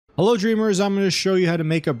Hello dreamers, I'm going to show you how to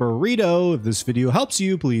make a burrito. If this video helps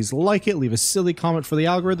you, please like it, leave a silly comment for the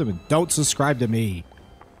algorithm, and don't subscribe to me.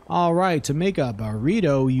 Alright, to make a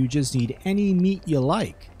burrito, you just need any meat you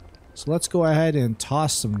like. So let's go ahead and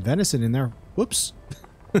toss some venison in there. Whoops.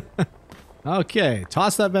 Okay,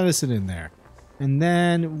 toss that venison in there. And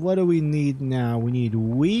then, what do we need now? We need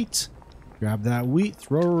wheat. Grab that wheat,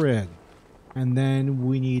 throw her in. And then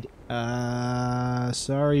we need,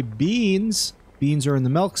 beans. Beans are in the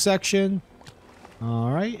milk section.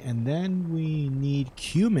 Alright, and then we need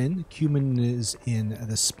cumin. Cumin is in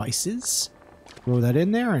the spices. Throw that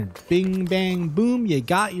in there and bing, bang, boom, you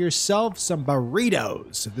got yourself some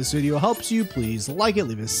burritos. If this video helps you, please like it,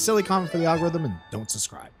 leave a silly comment for the algorithm, and don't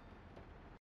subscribe.